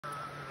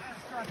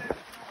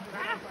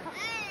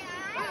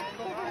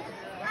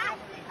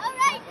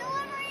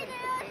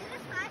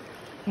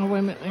Oh, wait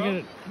a minute. I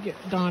gotta get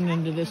Dawn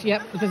into this.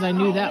 Yep, because I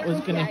knew that was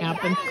gonna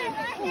happen.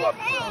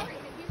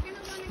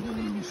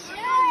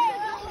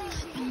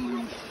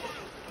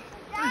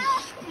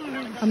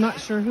 I'm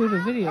not sure who to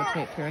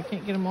videotape here. I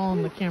can't get them all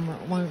on the camera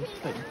at once,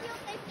 but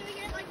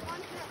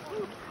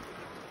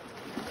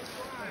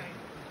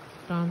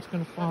Dawn's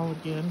gonna fall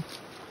again.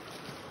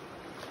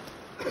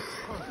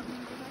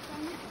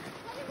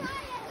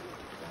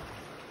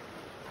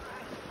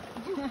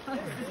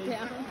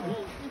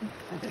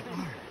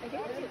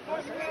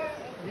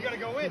 You gotta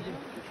go in. You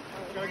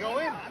gotta go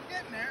in. I'm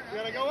getting there. You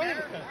gotta go in.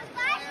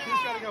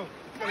 Who's gotta go? You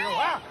gotta go.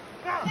 Ah!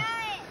 Ah!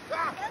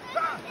 Ah!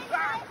 Ah!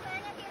 Ah!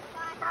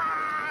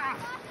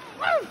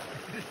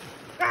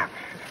 Ah!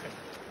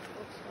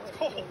 It's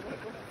cold.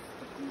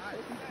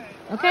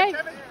 Okay,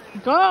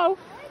 go.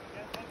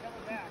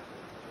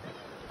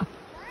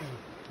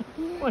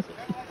 What?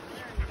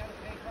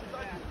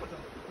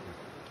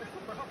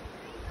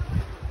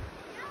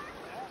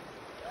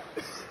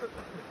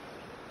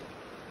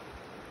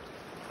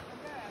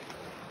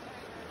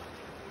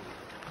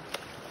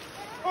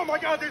 Oh my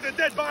God, there's a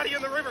dead body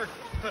in the river.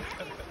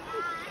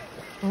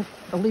 Well,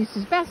 Elise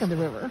is back in the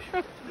river.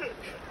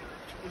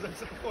 Was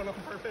that going on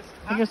purpose?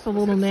 I guess the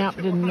little nap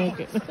didn't make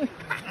it. The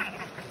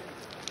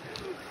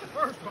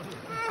first one was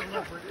a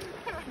celebrity.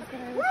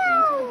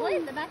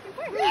 The back and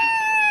forth.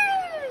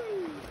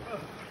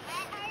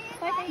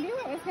 It's like I knew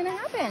it was going to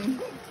happen.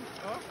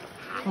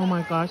 Oh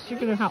my gosh, you're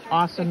gonna know how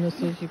awesome this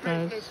is, you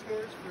guys.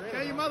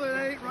 Tell your mother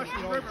that ain't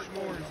Russian River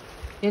cold.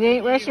 It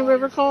ain't Russian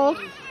River cold? I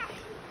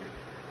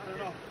don't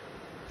know.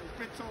 It's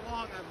been so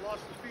long, I've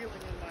lost the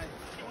feeling in my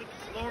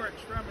lower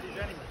extremities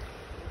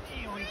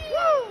anyway.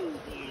 Woo!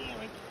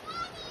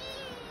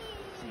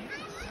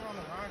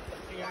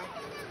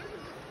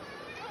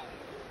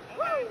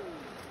 Woo!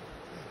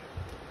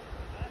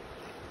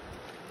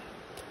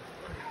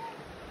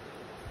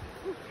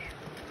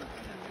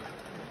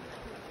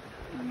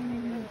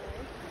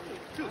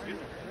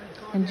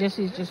 And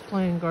Jesse's just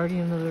playing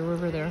Guardian of the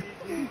River there.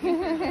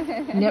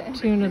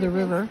 Neptune of the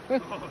river.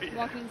 Oh, yeah.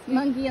 Walking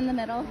monkey in the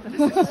middle.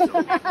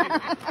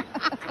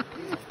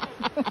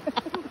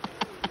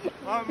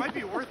 Well, it might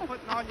be worth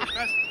putting on your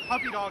best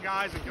puppy dog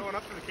eyes and going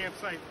up to the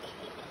campsite.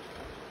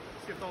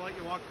 See if they'll let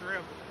you walk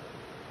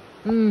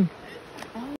through.